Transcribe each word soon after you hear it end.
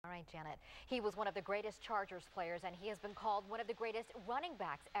Hi, Janet. He was one of the greatest Chargers players, and he has been called one of the greatest running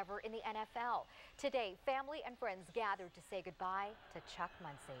backs ever in the NFL. Today, family and friends gathered to say goodbye to Chuck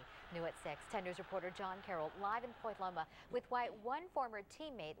Muncie. New at 6, 10 News reporter John Carroll live in Point Loma with one former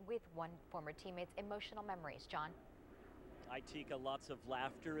teammate's emotional memories. John? Itika, lots of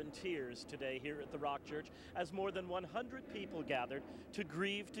laughter and tears today here at the Rock Church as more than 100 people gathered to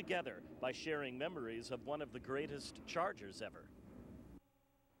grieve together by sharing memories of one of the greatest Chargers ever.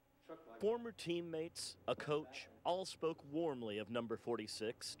 Former teammates, a coach, all spoke warmly of number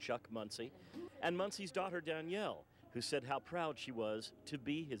 46, Chuck Muncie, and Muncie's daughter Danielle, who said how proud she was to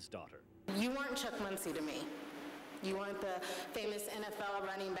be his daughter. You weren't Chuck Muncie to me. You weren't the famous NFL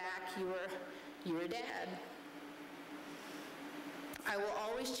running back. You were Dad. I will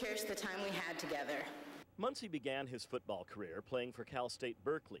always cherish the time we had together. Muncie began his football career playing for Cal State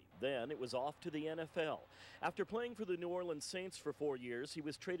Berkeley. Then it was off to the NFL. After playing for the New Orleans Saints for 4 years, he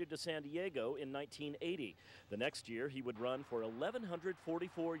was traded to San Diego in 1980. The next year, he would run for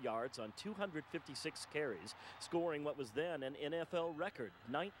 1,144 yards on 256 carries, scoring what was then an NFL record,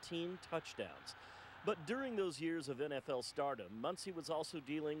 19 touchdowns. But during those years of NFL stardom, Muncie was also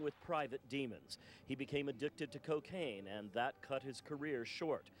dealing with private demons. He became addicted to cocaine, and that cut his career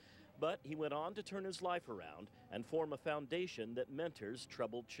short. But he went on to turn his life around and form a foundation that mentors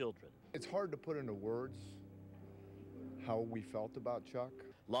troubled children. It's hard to put into words how we felt about Chuck.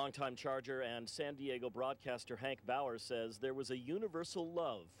 Longtime Charger and San Diego broadcaster Hank Bauer says there was a universal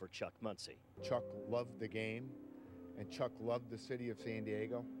love for Chuck Muncie. Chuck loved the game, and Chuck loved the city of San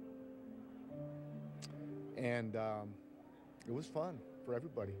Diego. And it was fun for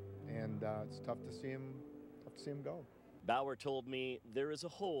everybody, and it's tough to see him go. Bauer told me there is a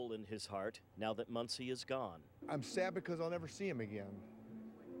hole in his heart now that Muncie is gone. I'm sad because I'll never see him again,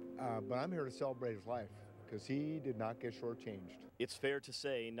 but I'm here to celebrate his life because he did not get shortchanged. It's fair to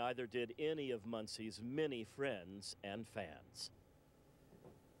say neither did any of Muncie's many friends and fans.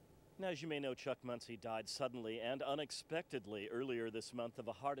 Now, as you may know, Chuck Muncie died suddenly and unexpectedly earlier this month of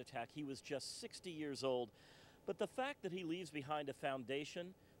a heart attack. He was just 60 years old. But the fact that he leaves behind a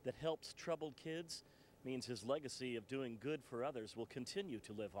foundation that helps troubled kids means his legacy of doing good for others will continue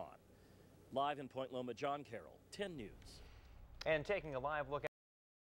to live on. Live in Point Loma, John Carroll, 10 News. And taking a live look